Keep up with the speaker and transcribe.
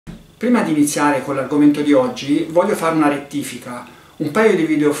Prima di iniziare con l'argomento di oggi voglio fare una rettifica. Un paio di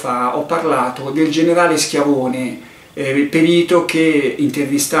video fa ho parlato del generale Schiavone, perito che,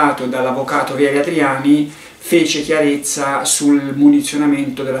 intervistato dall'avvocato Vieri Adriani, fece chiarezza sul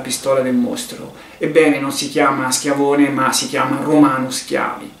munizionamento della pistola del mostro. Ebbene, non si chiama Schiavone, ma si chiama Romano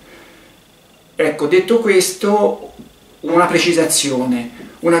Schiavi. Ecco, detto questo, una precisazione,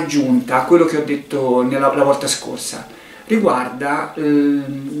 un'aggiunta a quello che ho detto la volta scorsa. Riguarda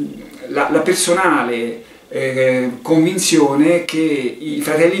la personale convinzione che i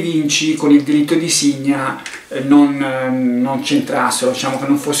fratelli Vinci con il delitto di Signa non c'entrassero, diciamo che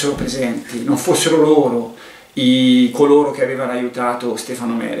non fossero presenti, non fossero loro coloro che avevano aiutato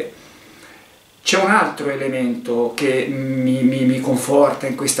Stefano Mele. C'è un altro elemento che mi conforta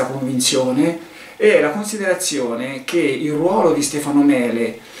in questa convinzione, è la considerazione che il ruolo di Stefano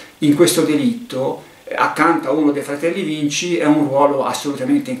Mele in questo delitto, accanto a uno dei fratelli Vinci, è un ruolo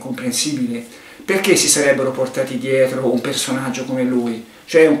assolutamente incomprensibile. Perché si sarebbero portati dietro un personaggio come lui?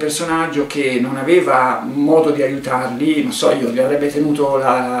 Cioè un personaggio che non aveva modo di aiutarli, non so io, gli avrebbe tenuto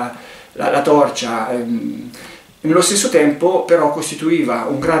la torcia, nello stesso tempo però costituiva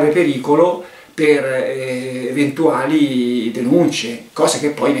un grave pericolo per eventuali denunce, cosa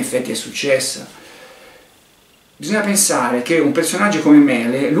che poi in effetti è successa. Bisogna pensare che un personaggio come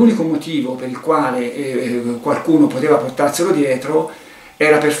Mele, l'unico motivo per il quale qualcuno poteva portarselo dietro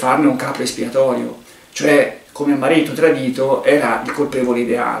era per farne un capo espiatorio, cioè come marito tradito era il colpevole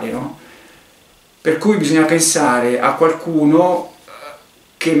ideale, no? Per cui bisogna pensare a qualcuno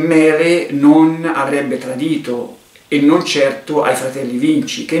che Mele non avrebbe tradito e non certo ai fratelli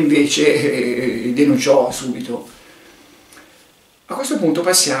Vinci, che invece denunciò subito. A questo punto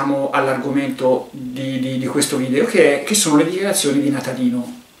passiamo all'argomento di questo video, che sono le dichiarazioni di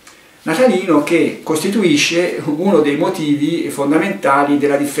Natalino. Natalino, che costituisce uno dei motivi fondamentali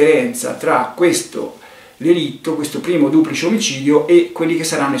della differenza tra questo delitto, questo primo duplice omicidio, e quelli che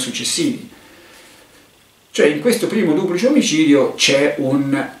saranno i successivi. Cioè in questo primo duplice omicidio c'è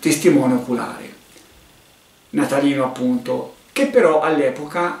un testimone oculare, Natalino appunto, che però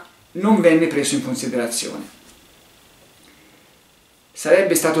all'epoca non venne preso in considerazione.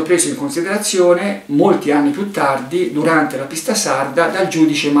 Sarebbe stato preso in considerazione molti anni più tardi, durante la pista sarda, dal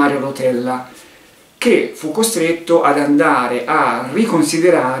giudice Rotella, che fu costretto ad andare a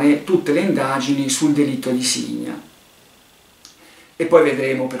riconsiderare tutte le indagini sul delitto di Signa. E poi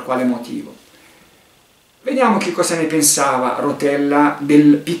vedremo per quale motivo. Vediamo che cosa ne pensava Rotella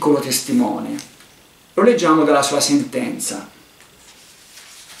del piccolo testimone. Lo leggiamo dalla sua sentenza.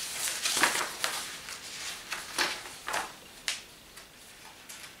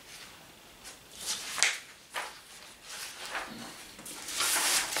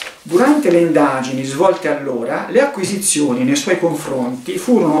 Durante le indagini svolte allora, le acquisizioni nei suoi confronti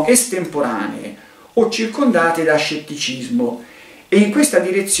furono estemporanee o circondate da scetticismo, e in questa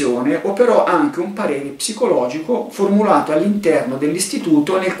direzione operò anche un parere psicologico formulato all'interno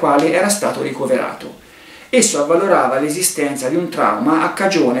dell'istituto nel quale era stato ricoverato. Esso avvalorava l'esistenza di un trauma a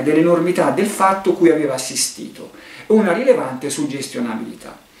cagione dell'enormità del fatto cui aveva assistito e una rilevante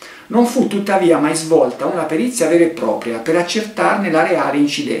suggestionabilità. Non fu tuttavia mai svolta una perizia vera e propria per accertarne la reale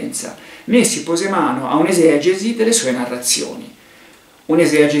incidenza, né si pose mano a un'esegesi delle sue narrazioni.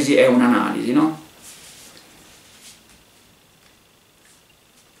 Un'esegesi è un'analisi, no?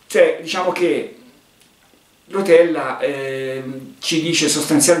 Cioè, diciamo che Rotella ci dice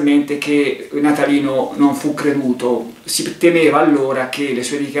sostanzialmente che Natalino non fu creduto, si temeva allora che le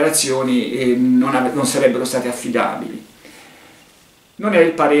sue dichiarazioni non sarebbero state affidabili. Non è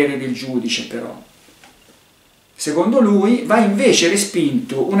il parere del giudice però. Secondo lui va invece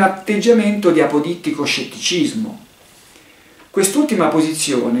respinto un atteggiamento di apodittico scetticismo. Quest'ultima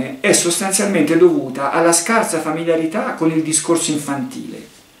posizione è sostanzialmente dovuta alla scarsa familiarità con il discorso infantile,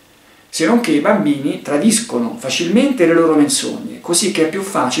 se non che i bambini tradiscono facilmente le loro menzogne, così che è più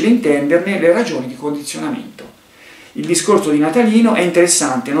facile intenderne le ragioni di condizionamento. Il discorso di Natalino è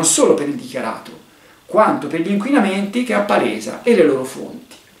interessante non solo per il dichiarato, quanto per gli inquinamenti che appalesa e le loro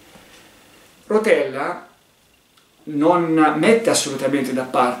fonti. Rotella non mette assolutamente da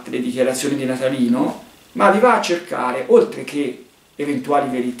parte le dichiarazioni di Natalino, ma li va a cercare, oltre che eventuali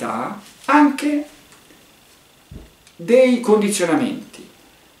verità, anche dei condizionamenti,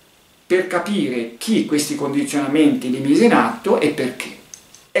 per capire chi questi condizionamenti li mise in atto e perché.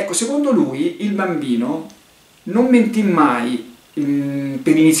 Ecco, secondo lui il bambino non mentì mai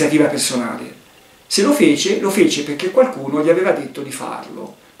per iniziativa personale. Se lo fece perché qualcuno gli aveva detto di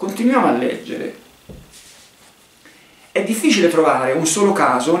farlo. Continuiamo a leggere. È difficile trovare un solo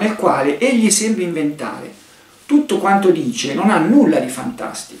caso nel quale egli sembri inventare. Tutto quanto dice non ha nulla di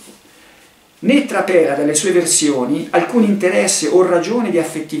fantastico. né trapela dalle sue versioni alcun interesse o ragione di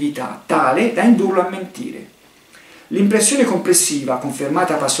affettività tale da indurlo a mentire. L'impressione complessiva,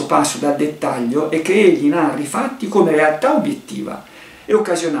 confermata passo passo dal dettaglio, è che egli narri i fatti come realtà obiettiva e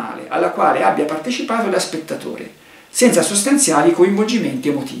occasionale alla quale abbia partecipato da spettatore, senza sostanziali coinvolgimenti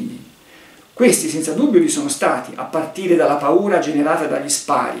emotivi. Questi senza dubbio vi sono stati, a partire dalla paura generata dagli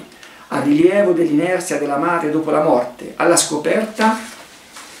spari, al rilievo dell'inerzia della madre dopo la morte, alla scoperta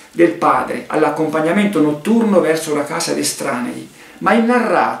del padre, all'accompagnamento notturno verso la casa di estranei, ma il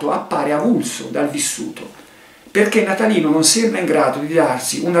narrato appare avulso dal vissuto, perché Natalino non sembra in grado di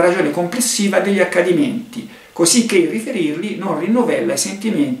darsi una ragione complessiva degli accadimenti, così che il riferirli non rinnovella i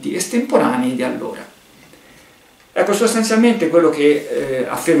sentimenti estemporanei di allora. Ecco, sostanzialmente quello che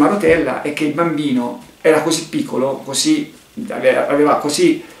afferma Rotella è che il bambino era così piccolo, aveva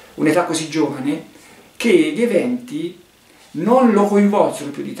così un'età così giovane, che gli eventi non lo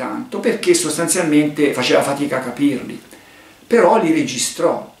coinvolsero più di tanto, perché sostanzialmente faceva fatica a capirli, però li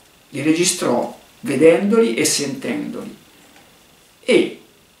registrò vedendoli e sentendoli, e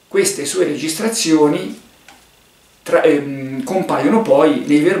queste sue registrazioni compaiono poi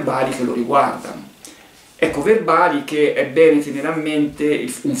nei verbali che lo riguardano. Ecco, verbali che è bene tenere a mente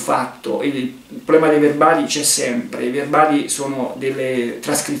un fatto. Il problema dei verbali c'è sempre. I verbali sono delle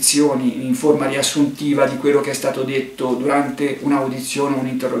trascrizioni in forma riassuntiva di quello che è stato detto durante un'audizione o un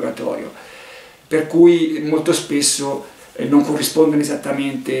interrogatorio, per cui molto spesso non corrispondono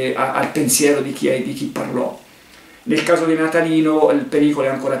esattamente al pensiero di chi parlò. Nel caso di Natalino il pericolo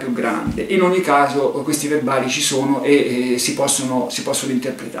è ancora più grande. In ogni caso questi verbali ci sono e si possono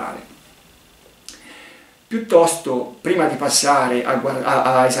interpretare. Piuttosto, prima di passare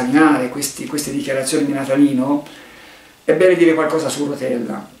a esaminare queste dichiarazioni di Natalino, è bene dire qualcosa su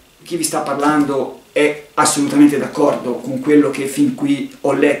Rotella. Chi vi sta parlando è assolutamente d'accordo con quello che fin qui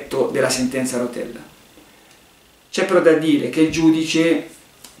ho letto della sentenza Rotella. C'è però da dire che il giudice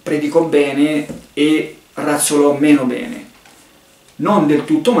predicò bene e razzolò meno bene. Non del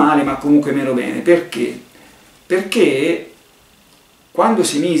tutto male, ma comunque meno bene. Perché? Perché quando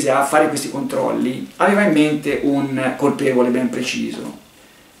si mise a fare questi controlli aveva in mente un colpevole ben preciso.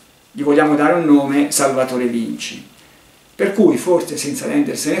 Gli vogliamo dare un nome: Salvatore Vinci. Per cui, forse senza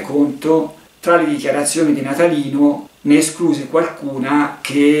rendersene conto, tra le dichiarazioni di Natalino ne escluse qualcuna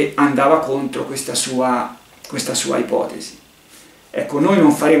che andava contro questa sua ipotesi. Ecco, noi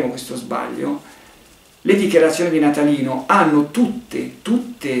non faremo questo sbaglio. Le dichiarazioni di Natalino hanno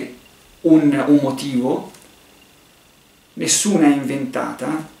tutte un motivo. Nessuna è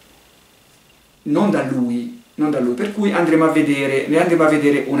inventata, non da lui, per cui ne andremo a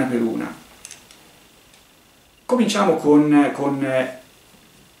vedere una per una. Cominciamo con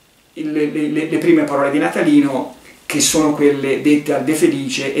le prime parole di Natalino, che sono quelle dette al De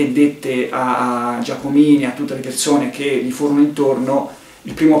Felice e dette a Giacomini, a tutte le persone che gli furono intorno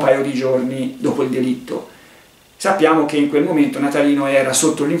il primo paio di giorni dopo il delitto. Sappiamo che in quel momento Natalino era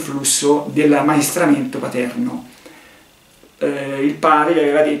sotto l'influsso dell'ammaestramento paterno. Il padre gli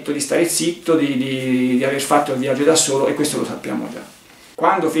aveva detto di stare zitto, di aver fatto il viaggio da solo, e questo lo sappiamo già.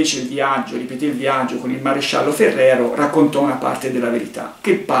 Quando fece il viaggio, ripeté il viaggio con il maresciallo Ferrero, raccontò una parte della verità,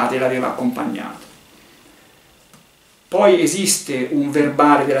 che il padre l'aveva accompagnato. Poi esiste un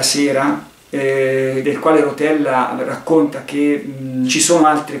verbale della sera del quale Rotella racconta che ci sono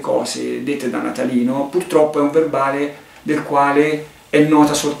altre cose dette da Natalino. Purtroppo è un verbale del quale è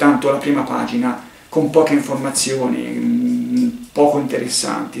nota soltanto la prima pagina, con poche informazioni, poco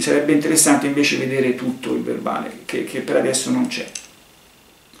interessanti. Sarebbe interessante invece vedere tutto il verbale, che per adesso non c'è.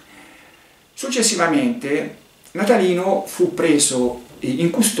 Successivamente Natalino fu preso in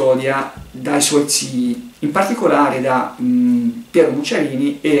custodia dai suoi zii, in particolare da Piero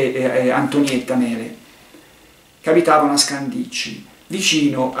Mucciarini e Antonietta Mele, che abitavano a Scandicci,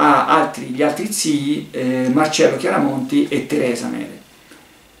 vicino gli altri zii, Marcello Chiaramonti e Teresa Mele.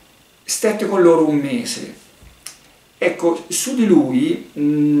 Stette con loro un mese. Ecco, su di lui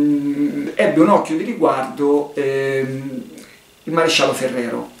ebbe un occhio di riguardo il maresciallo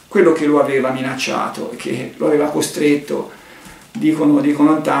Ferrero, quello che lo aveva minacciato e che lo aveva costretto,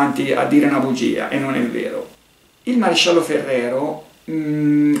 dicono tanti, a dire una bugia, e non è vero. Il maresciallo Ferrero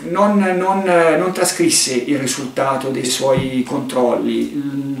non trascrisse il risultato dei suoi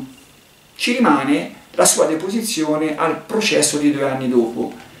controlli. Ci rimane la sua deposizione al processo di 2 anni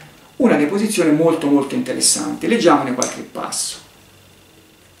dopo. Una deposizione molto interessante. Leggiamone qualche passo.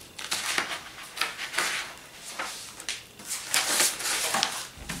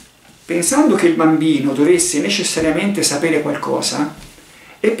 Pensando che il bambino dovesse necessariamente sapere qualcosa,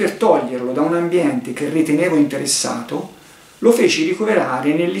 e per toglierlo da un ambiente che ritenevo interessato, lo feci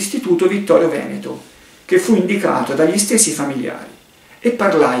ricoverare nell'istituto Vittorio Veneto, che fu indicato dagli stessi familiari, e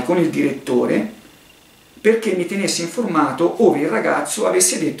parlai con il direttore perché mi tenesse informato ove il ragazzo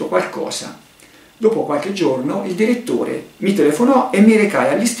avesse detto qualcosa. Dopo qualche giorno il direttore mi telefonò e mi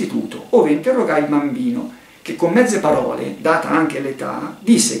recai all'istituto, ove interrogai il bambino, che con mezze parole, data anche l'età,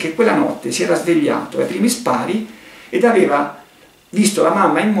 disse che quella notte si era svegliato ai primi spari ed aveva visto la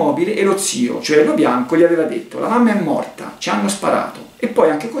mamma immobile e lo zio, cioè lo bianco, gli aveva detto: la mamma è morta, ci hanno sparato, e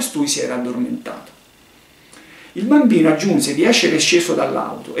poi anche costui si era addormentato. Il bambino aggiunse di essere sceso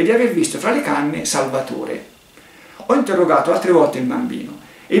dall'auto e di aver visto fra le canne Salvatore. Ho interrogato altre volte il bambino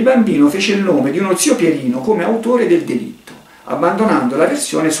e il bambino fece il nome di uno zio Pierino come autore del delitto, abbandonando la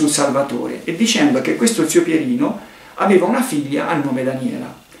versione sul Salvatore e dicendo che questo zio Pierino aveva una figlia a nome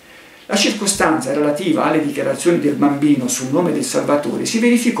Daniela. La circostanza relativa alle dichiarazioni del bambino sul nome del Salvatore si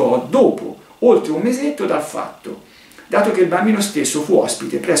verificò dopo, oltre un mesetto dal fatto, dato che il bambino stesso fu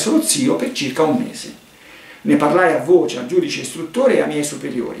ospite presso lo zio per circa un mese. Ne parlai a voce al giudice istruttore e ai miei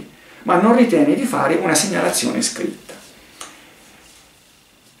superiori, ma non ritenne di fare una segnalazione scritta.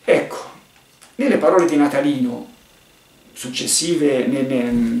 Ecco, nelle parole di Natalino, successive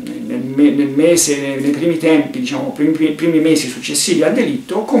nel mese, nei primi tempi, diciamo, primi mesi successivi al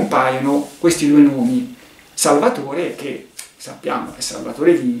delitto, compaiono questi due nomi: Salvatore, che sappiamo è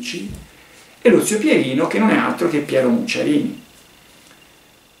Salvatore Vinci, e lo zio Pierino, che non è altro che Piero Mucciarini.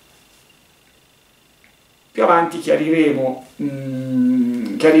 Più avanti chiariremo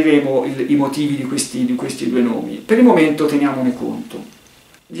i motivi di questi due nomi. Per il momento teniamone conto.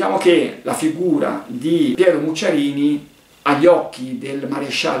 Diciamo che la figura di Piero Mucciarini agli occhi del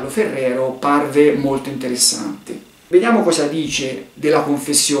maresciallo Ferrero parve molto interessante. Vediamo cosa dice della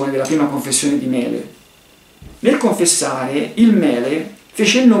confessione, della prima confessione di Mele. Nel confessare, il Mele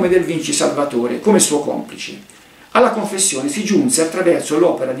fece il nome del Vinci Salvatore come suo complice. Alla confessione si giunse attraverso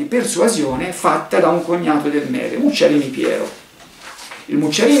l'opera di persuasione fatta da un cognato del Mele, Mucciarini Piero. Il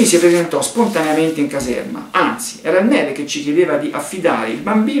Mucciarini si presentò spontaneamente in caserma, anzi era il Mele che ci chiedeva di affidare il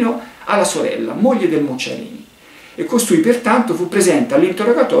bambino alla sorella, moglie del Mucciarini, e costui pertanto fu presente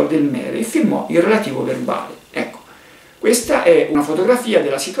all'interrogatorio del Mele e firmò il relativo verbale. Ecco, questa è una fotografia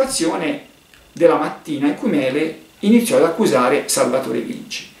della situazione della mattina in cui Mele iniziò ad accusare Salvatore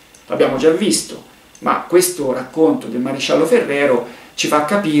Vinci. L'abbiamo già visto, ma questo racconto del maresciallo Ferrero ci fa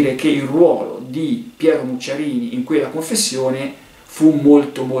capire che il ruolo di Piero Mucciarini in quella confessione fu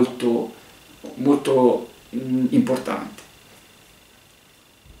molto importante.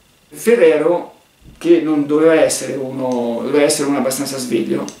 Ferrero, che non doveva essere uno abbastanza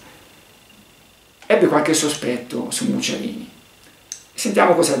sveglio, ebbe qualche sospetto su Mucciarini.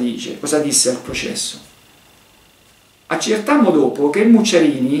 Sentiamo cosa disse al processo. Accertammo dopo che il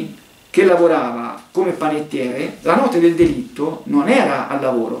Mucciarini, che lavorava come panettiere, la notte del delitto non era al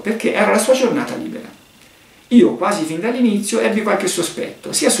lavoro perché era la sua giornata libera. Io quasi fin dall'inizio ebbi qualche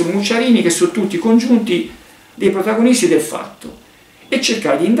sospetto, sia sul Mucciarini che su tutti i congiunti dei protagonisti del fatto, e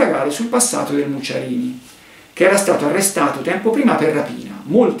cercai di indagare sul passato del Mucciarini, che era stato arrestato tempo prima per rapina,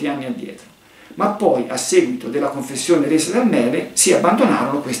 molti anni addietro, ma poi, a seguito della confessione resa dal Mele, si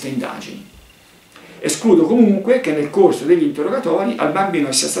abbandonarono queste indagini. Escludo comunque che nel corso degli interrogatori al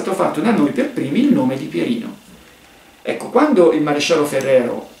bambino sia stato fatto da noi per primi il nome di Pierino. Ecco, quando il maresciallo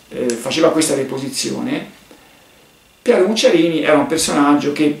Ferrero faceva questa deposizione, Piero Mucciarini era un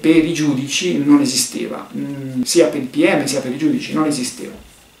personaggio che per i giudici non esisteva, sia per il PM sia per i giudici non esisteva.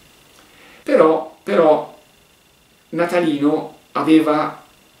 Però Natalino aveva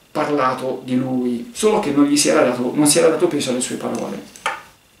parlato di lui, solo che non si era dato peso alle sue parole.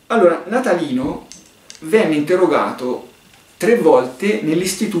 Allora, Natalino venne interrogato 3 volte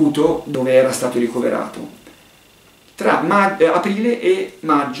nell'istituto dove era stato ricoverato, tra aprile e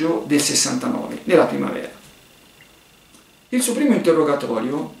maggio del 69, nella primavera. Il suo primo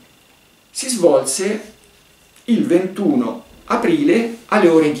interrogatorio si svolse il 21 aprile alle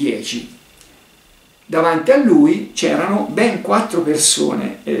ore 10. Davanti a lui c'erano ben 4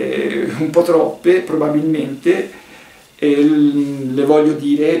 persone, un po' troppe probabilmente, le voglio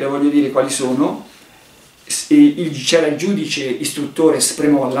dire quali sono. C'era il giudice istruttore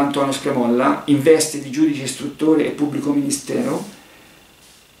Antonio Spremolla, in veste di giudice istruttore e pubblico ministero,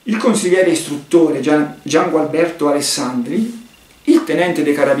 il consigliere istruttore Giangualberto Alessandri, il tenente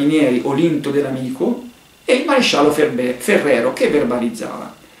dei carabinieri Olinto Dell'Amico e il maresciallo Ferrero, che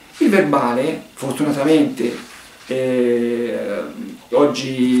verbalizzava. Il verbale, fortunatamente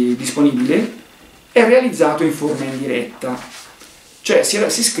oggi disponibile, è realizzato in forma indiretta, cioè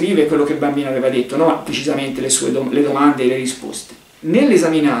si scrive quello che il bambino aveva detto, non precisamente le domande e le risposte.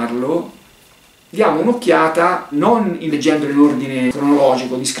 Nell'esaminarlo diamo un'occhiata non leggendo in ordine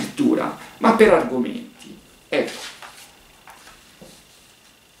cronologico di scrittura, ma per argomenti. Ecco.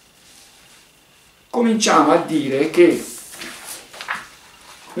 Cominciamo a dire che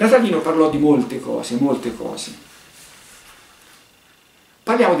Natalino parlò di molte cose, molte cose.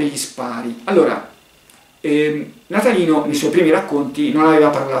 Parliamo degli spari. Allora, Natalino nei suoi primi racconti non aveva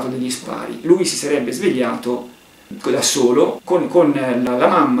parlato degli spari. Lui si sarebbe svegliato da solo con la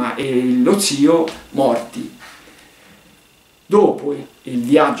mamma e lo zio morti. Dopo il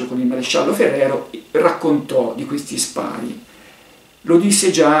viaggio con il maresciallo Ferrero raccontò di questi spari. Lo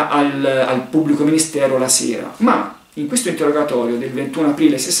disse già al pubblico ministero la sera, ma in questo interrogatorio del 21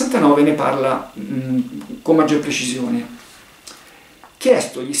 aprile 69 ne parla con maggior precisione.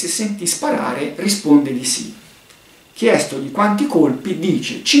 Chiestogli se sentì sparare, risponde di sì. Chiestogli quanti colpi,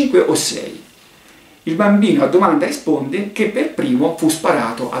 dice 5 o 6. Il bambino a domanda risponde che per primo fu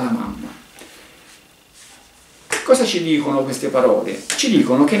sparato alla mamma. Cosa ci dicono queste parole? Ci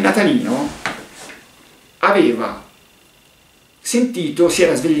dicono che Natalino aveva sentito, si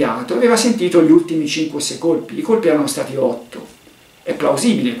era svegliato, aveva sentito gli ultimi 5 o 6 colpi. I colpi erano stati 8. È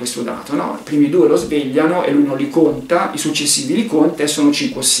plausibile questo dato, no? I primi 2 lo svegliano e lui non li conta, i successivi li conta e sono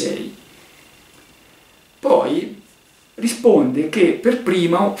 5 o 6. Poi risponde che per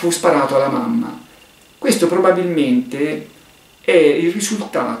primo fu sparato alla mamma. Questo probabilmente è il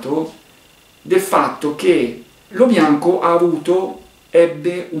risultato del fatto che lo bianco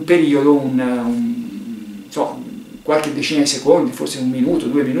ebbe un periodo, qualche decina di secondi, forse 1 minuto,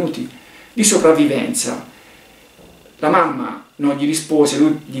 2 minuti, di sopravvivenza. La mamma non gli rispose,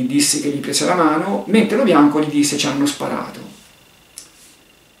 lui gli disse che gli prese la mano, mentre lo bianco gli disse ci hanno sparato.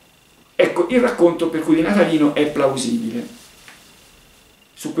 Ecco, il racconto per cui di Natalino è plausibile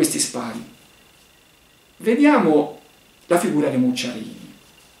su questi spari. Vediamo la figura di Mucciarini.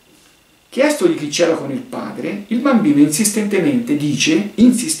 Chiestogli chi c'era con il padre, il bambino insistentemente dice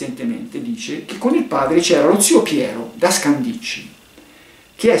che con il padre c'era lo zio Piero da Scandicci.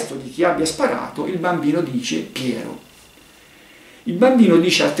 Chiestogli chi abbia sparato, il bambino dice Piero. Il bambino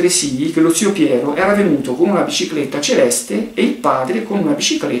dice altresì che lo zio Piero era venuto con una bicicletta celeste e il padre con una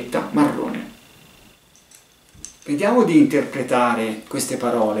bicicletta marrone. Vediamo di interpretare queste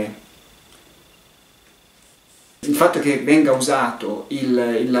parole. Il fatto che venga usato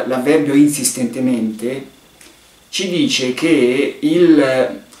l'avverbio insistentemente ci dice che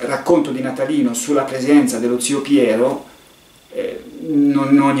il racconto di Natalino sulla presenza dello zio Piero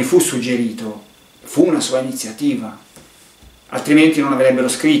non gli fu suggerito, fu una sua iniziativa, altrimenti non avrebbero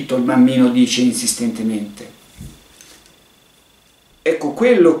scritto il bambino dice insistentemente. Ecco,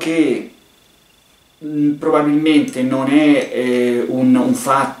 quello che probabilmente non è un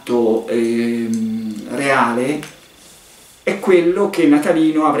fatto reale è quello che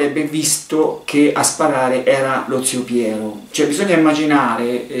Natalino avrebbe visto che a sparare era lo zio Piero. Cioè bisogna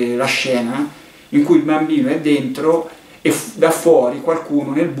immaginare la scena in cui il bambino è dentro e da fuori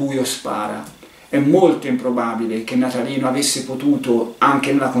qualcuno nel buio spara. È molto improbabile che Natalino avesse potuto,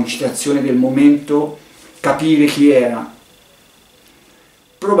 anche nella concitazione del momento, capire chi era.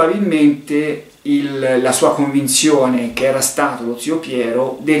 Probabilmente la sua convinzione che era stato lo zio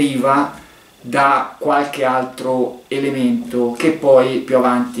Piero deriva da qualche altro elemento che poi più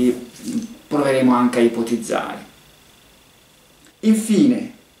avanti proveremo anche a ipotizzare.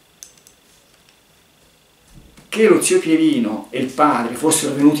 Infine, che lo zio Pierino e il padre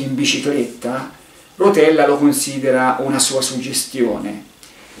fossero venuti in bicicletta, Rotella lo considera una sua suggestione.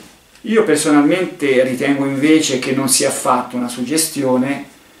 Io personalmente ritengo invece che non sia affatto una suggestione,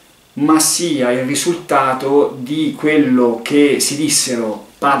 ma sia il risultato di quello che si dissero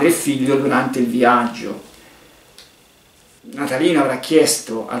padre e figlio durante il viaggio. Natalino avrà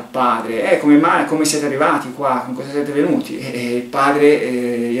chiesto al padre come siete arrivati qua, con cosa siete venuti? E il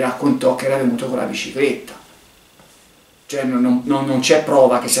padre gli raccontò che era venuto con la bicicletta. Cioè non c'è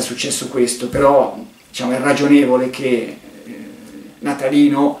prova che sia successo questo, però diciamo, è ragionevole che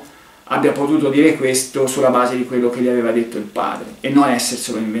Natalino abbia potuto dire questo sulla base di quello che gli aveva detto il padre e non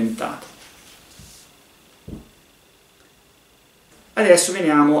esserselo inventato. Adesso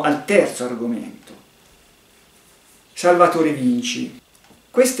veniamo al terzo argomento. Salvatore Vinci.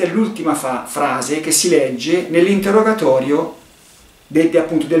 Questa è l'ultima frase che si legge nell'interrogatorio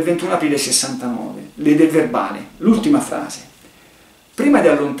appunto del 21 aprile 69, del verbale, l'ultima frase. Prima di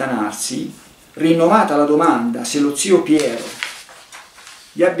allontanarsi, rinnovata la domanda se lo zio Piero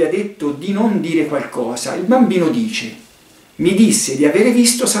gli abbia detto di non dire qualcosa, il bambino dice: mi disse di avere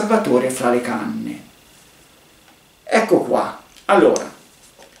visto Salvatore fra le canne. Ecco qua. Allora,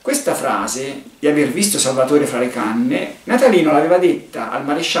 questa frase di aver visto Salvatore fra le canne, Natalino l'aveva detta al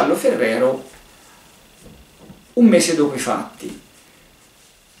maresciallo Ferrero un mese dopo i fatti.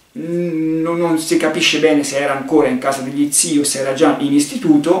 Non si capisce bene se era ancora in casa degli zii o se era già in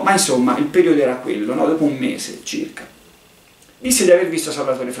istituto, ma insomma il periodo era quello, no? Dopo un mese circa. Disse di aver visto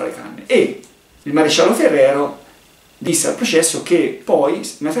Salvatore fra le canne e il maresciallo Ferrero disse al processo che poi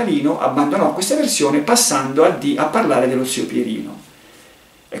Natalino abbandonò questa versione passando a parlare dello zio Pierino.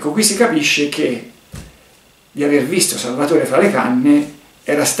 Ecco, qui si capisce che di aver visto Salvatore fra le canne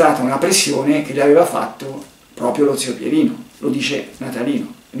era stata una pressione che gli aveva fatto proprio lo zio Pierino, lo dice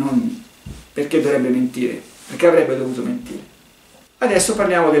Natalino. Non perché dovrebbe mentire, perché avrebbe dovuto mentire. Adesso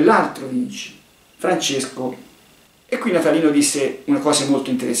parliamo dell'altro Vinci, Francesco, e qui Natalino disse una cosa molto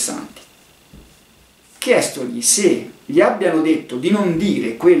interessante. Chiestogli se gli abbiano detto di non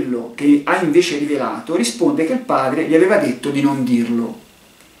dire quello che ha invece rivelato, risponde che il padre gli aveva detto di non dirlo.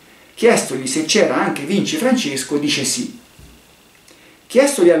 Chiestogli se c'era anche Vinci Francesco, dice sì.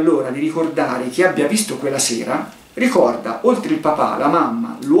 Chiestogli allora di ricordare chi abbia visto quella sera, ricorda, oltre il papà, la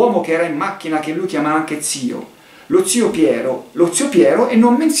mamma, l'uomo che era in macchina che lui chiama anche zio, lo zio Piero e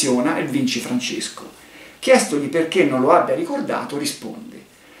non menziona il Vinci Francesco. Chiestogli perché non lo abbia ricordato, risponde: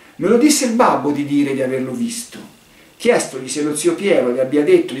 me lo disse il babbo di dire di averlo visto. Chiestogli se lo zio Piero gli abbia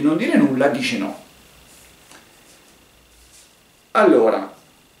detto di non dire nulla, dice no. Allora,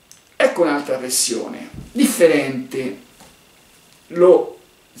 ecco un'altra versione, differente. Lo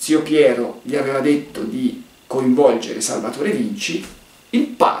zio Piero gli aveva detto di coinvolgere Salvatore Vinci, il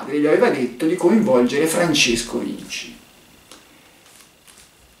padre gli aveva detto di coinvolgere Francesco Vinci.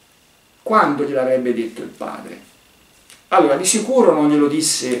 Quando gliel'avrebbe detto il padre? Allora, di sicuro non glielo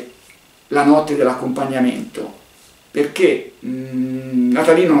disse la notte dell'accompagnamento, perché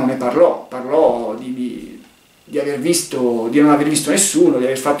Natalino non ne parlò di non aver visto nessuno, di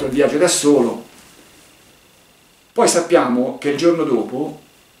aver fatto il viaggio da solo. Poi sappiamo che il giorno dopo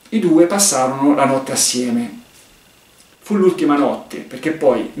i due passarono la notte assieme. Fu l'ultima notte, perché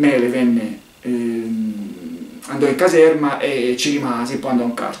poi Mele andò in caserma e ci rimase, poi andò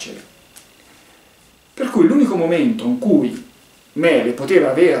in carcere. Per cui l'unico momento in cui Mele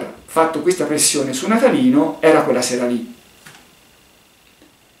poteva aver fatto questa pressione su Natalino era quella sera lì.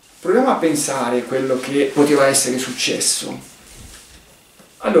 Proviamo a pensare quello che poteva essere successo.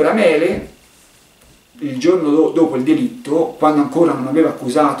 Allora Mele, il giorno dopo il delitto, quando ancora non aveva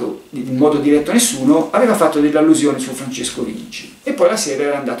accusato in modo diretto nessuno, aveva fatto delle allusioni su Francesco Vinci e poi la sera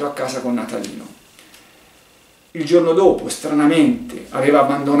era andato a casa con Natalino. Il giorno dopo, stranamente, aveva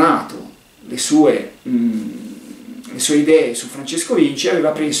abbandonato le sue idee su Francesco Vinci e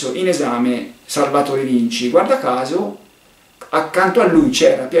aveva preso in esame Salvatore Vinci. Guarda caso, accanto a lui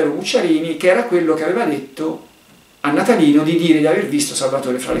c'era Piero Mucciarini, che era quello che aveva detto a Natalino di dire di aver visto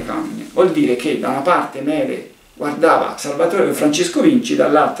Salvatore fra le canne. Vuol dire che da una parte Mele guardava Salvatore e Francesco Vinci,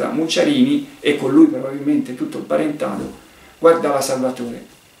 dall'altra Mucciarini, e con lui probabilmente tutto il parentato, guardava Salvatore.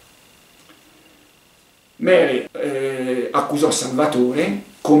 Mele accusò Salvatore,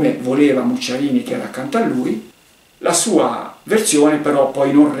 come voleva Mucciarini che era accanto a lui. La sua versione però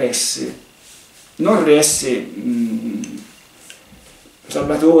poi non resse.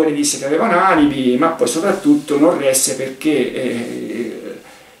 Salvatore disse che aveva un alibi, ma poi soprattutto non resse perché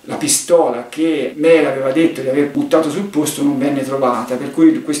la pistola che Mele aveva detto di aver buttato sul posto non venne trovata, per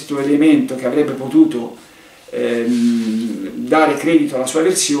cui questo elemento che avrebbe potuto dare credito alla sua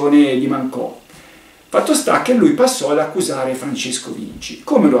versione gli mancò. Fatto sta che lui passò ad accusare Francesco Vinci.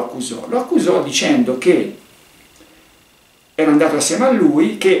 Come lo accusò? Lo accusò dicendo che era andato assieme a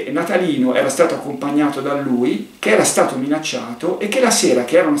lui, che Natalino era stato accompagnato da lui, che era stato minacciato e che la sera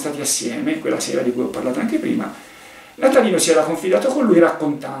che erano stati assieme, quella sera di cui ho parlato anche prima, Natalino si era confidato con lui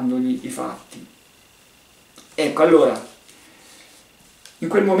raccontandogli i fatti. Ecco, allora, in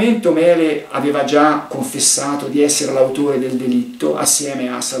quel momento Mele aveva già confessato di essere l'autore del delitto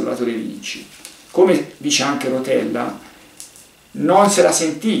assieme a Salvatore Vinci. Come dice anche Rotella, non se la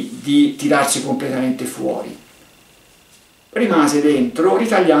sentì di tirarsi completamente fuori. Rimase dentro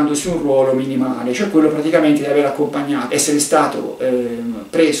ritagliandosi un ruolo minimale, cioè quello praticamente di aver accompagnato, essere stato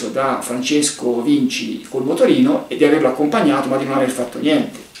preso da Francesco Vinci col motorino e di averlo accompagnato ma di non aver fatto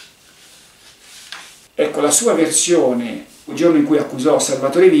niente. Ecco, la sua versione, il giorno in cui accusò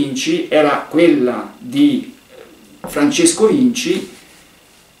Salvatore Vinci, era quella di Francesco Vinci,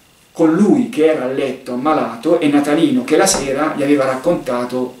 con lui che era a letto ammalato e Natalino che la sera gli aveva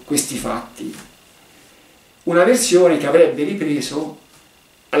raccontato questi fatti. Una versione che avrebbe ripreso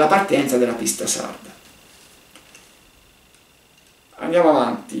alla partenza della pista sarda. Andiamo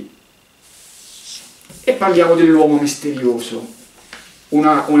avanti e parliamo dell'uomo misterioso,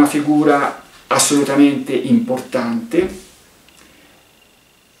 una figura assolutamente importante,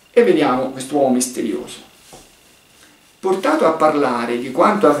 e vediamo quest'uomo misterioso. Portato a parlare di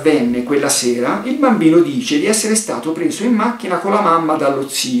quanto avvenne quella sera, il bambino dice di essere stato preso in macchina con la mamma dallo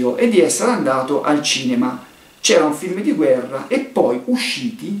zio e di essere andato al cinema. C'era un film di guerra e poi,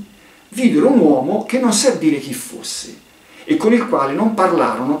 usciti, videro un uomo che non sa dire chi fosse e con il quale non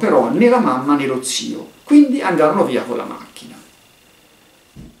parlarono però né la mamma né lo zio, quindi andarono via con la macchina.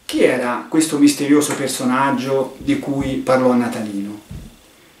 Chi era questo misterioso personaggio di cui parlò Natalino?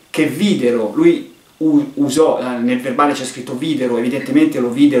 Che videro, lui usò, nel verbale c'è scritto videro, evidentemente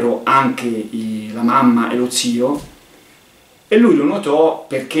lo videro anche la mamma e lo zio, e lui lo notò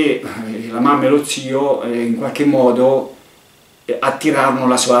perché la mamma e lo zio in qualche modo attirarono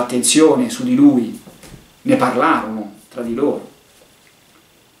la sua attenzione su di lui, ne parlarono tra di loro.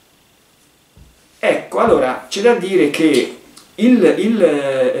 Ecco, allora c'è da dire che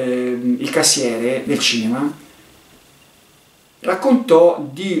il cassiere del cinema raccontò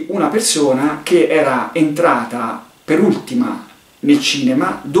di una persona che era entrata per ultima nel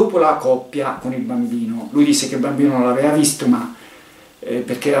cinema dopo la coppia con il bambino. Lui disse che il bambino non l'aveva visto, ma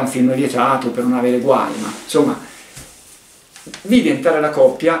perché era un film vietato, per non avere guai, ma insomma vide entrare la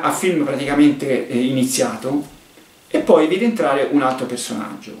coppia a film praticamente iniziato e poi vide entrare un altro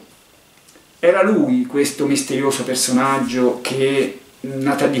personaggio. Era lui questo misterioso personaggio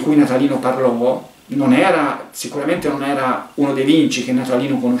di cui Natalino parlò. Sicuramente non era uno dei Vinci che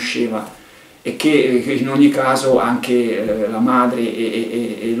Natalino conosceva e che in ogni caso anche la madre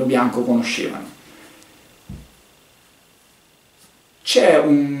e lo bianco conoscevano. C'è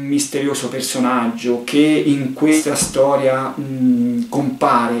un misterioso personaggio che in questa storia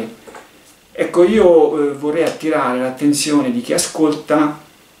compare. Ecco, io vorrei attirare l'attenzione di chi ascolta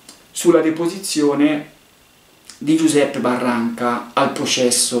sulla deposizione di Giuseppe Barranca al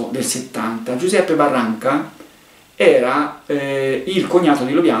processo del 70. Giuseppe Barranca era il cognato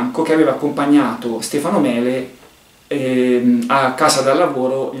di Lo Bianco che aveva accompagnato Stefano Mele a casa dal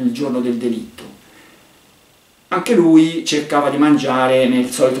lavoro il giorno del delitto. Anche lui cercava di mangiare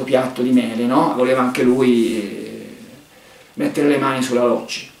nel solito piatto di Mele, no? Voleva anche lui mettere le mani sulla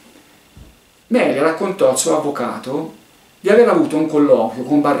locci. Mele raccontò al suo avvocato di aver avuto un colloquio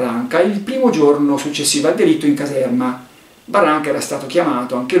con Barranca il primo giorno successivo al delitto in caserma. Barranca era stato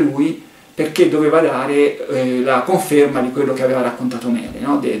chiamato anche lui perché doveva dare la conferma di quello che aveva raccontato Mele,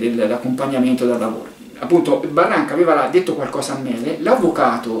 no? Dell'accompagnamento dal lavoro. Appunto Barranca aveva detto qualcosa a Mele,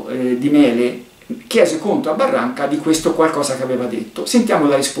 l'avvocato di Mele chiese conto a Barranca di questo qualcosa che aveva detto. Sentiamo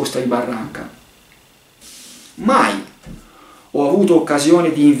la risposta di Barranca. Mai ho avuto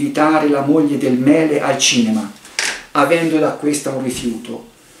occasione di invitare la moglie del Mele al cinema, avendo da questa un rifiuto,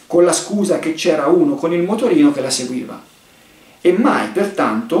 con la scusa che c'era uno con il motorino che la seguiva. E mai,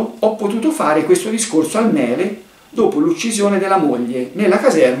 pertanto, ho potuto fare questo discorso al Mele dopo l'uccisione della moglie nella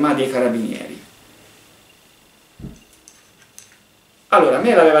caserma dei carabinieri. Allora,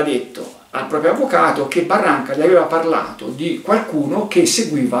 Mele aveva detto al proprio avvocato che Barranca gli aveva parlato di qualcuno che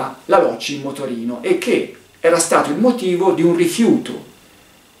seguiva la Locci in motorino e che era stato il motivo di un rifiuto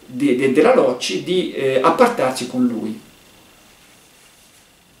della Locci di appartarsi con lui.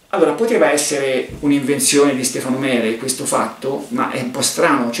 Allora, poteva essere un'invenzione di Stefano Mele questo fatto, ma è un po'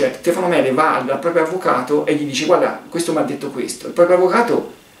 strano, cioè Stefano Mele va dal proprio avvocato e gli dice guarda, questo mi ha detto questo. Il proprio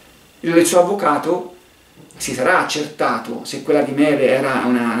avvocato, il suo avvocato si sarà accertato se quella di Mele era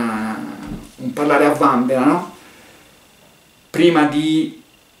un parlare a vanvera, no? Prima di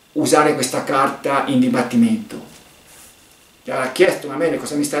usare questa carta in dibattimento. Gli aveva chiesto a Mele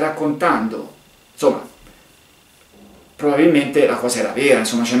cosa mi stai raccontando, insomma, probabilmente la cosa era vera,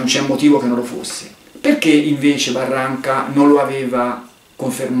 insomma, cioè non c'è motivo che non lo fosse. Perché invece Barranca non lo aveva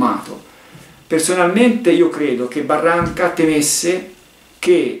confermato? Personalmente io credo che Barranca temesse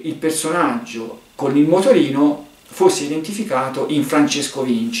che il personaggio con il motorino fosse identificato in Francesco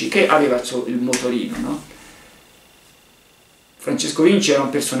Vinci, che aveva il motorino, no? Francesco Vinci era un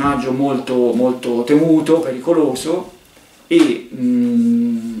personaggio molto, molto temuto, pericoloso, e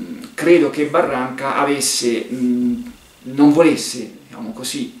credo che Barranca non volesse, diciamo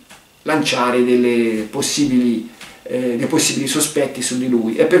così, lanciare dei possibili sospetti su di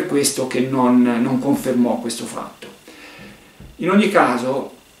lui, è per questo che non confermò questo fatto. In ogni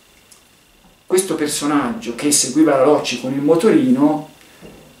caso, questo personaggio che seguiva la Locci con il motorino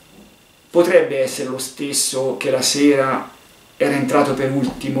potrebbe essere lo stesso che la sera era entrato per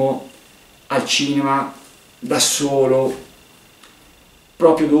ultimo al cinema da solo,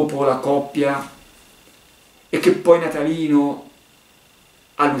 proprio dopo la coppia, e che poi Natalino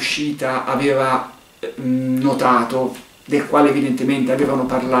all'uscita aveva notato, del quale evidentemente avevano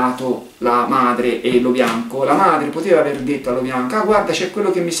parlato la madre e Lo Bianco. La madre poteva aver detto a Lo Bianco: ah, guarda, c'è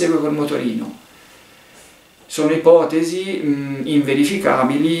quello che mi segue col motorino. Sono ipotesi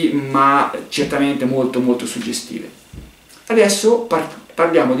inverificabili, ma certamente molto molto suggestive. Adesso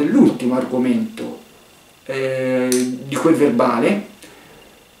parliamo dell'ultimo argomento di quel verbale,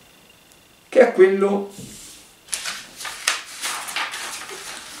 che è quello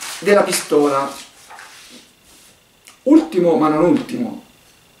della pistola. Ultimo ma non ultimo.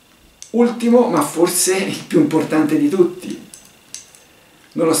 Ultimo ma forse il più importante di tutti,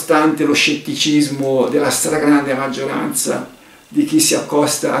 nonostante lo scetticismo della stragrande maggioranza di chi si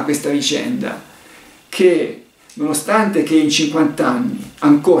accosta a questa vicenda, che nonostante che in 50 anni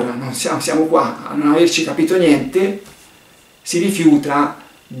ancora non siamo qua a non averci capito niente, si rifiuta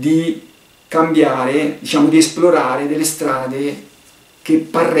di cambiare, diciamo di esplorare delle strade che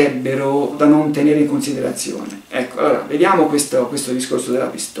parrebbero da non tenere in considerazione. Ecco, allora, vediamo questo discorso della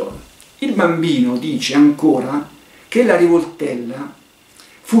pistola. Il bambino dice ancora che la rivoltella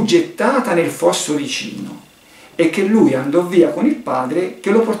fu gettata nel fosso vicino e che lui andò via con il padre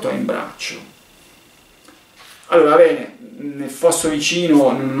che lo portò in braccio. Allora, bene, nel fosso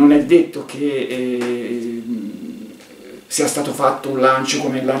vicino non è detto che sia stato fatto un lancio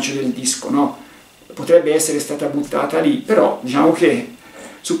come il lancio del disco, no? Potrebbe essere stata buttata lì, però diciamo che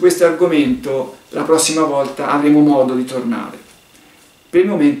su questo argomento la prossima volta avremo modo di tornare. Per il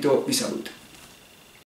momento vi saluto.